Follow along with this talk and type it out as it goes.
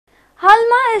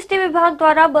હાલમાં એસટી વિભાગ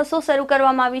દ્વારા બસો શરૂ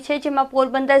કરવામાં આવી છે, જેમાં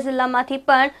પોરબંદર જિલ્લામાંથી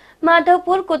પણ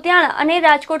માધવપુર, કુતિયાણા અને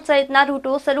રાજકોટ સહિતના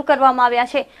રૂટો શરૂ કરવામાં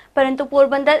આવ્યા છે, પરંતુ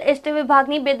પોરબંદર એસટી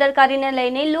વિભાગની બેદરકારીને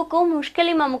લઈને લોકો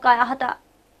મુશ્કેલીમાં મુકાયા હતા।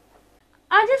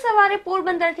 આજે સવારે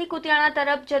પોરબંદરથી કુતિયાણા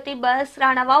તરફ જતી બસ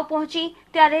રાણાવાવ પહોંચી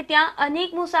ત્યારે ત્યાં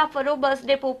અનેક મુસાફરો બસ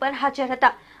ડેપો પર હાજર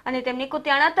હતા અને તેમને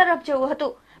કુતિયાણા તરફ જવું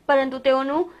હતું, પરંતુ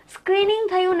તેઓનું સ્ક્રીનિંગ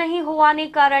થયું નહીં હોવાને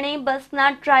કારણે બસના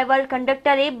ડ્રાઈવર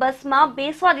કંડક્ટરે બસમાં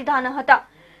બેસવા દીધા ન હતા।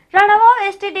 રાણાવાવ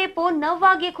એસટી ડેપો 9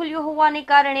 વાગ્યે ખુલ્યો હોવાને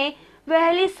કારણે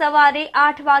વહેલી સવારે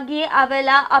 8 વાગ્યે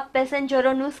આવેલા આ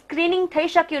પેસેન્જરોનું સ્ક્રીનિંગ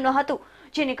થઈ શક્યું ન હતું,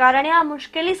 જેને કારણે આ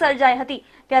મુશ્કેલી સર્જાઈ હતી।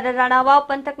 ત્યારે રાણાવાવ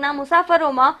પંથકના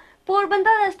મુસાફરોમાં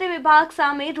પોરબંદર એસટી વિભાગ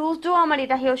સામે રોષ જોવા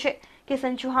મળી રહ્યો છે।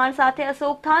 કિશન ચૌહાણ સાથે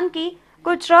અશોક થાનકી,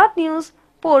 ગુજરાત ન્યૂઝ,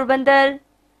 પોરબંદર।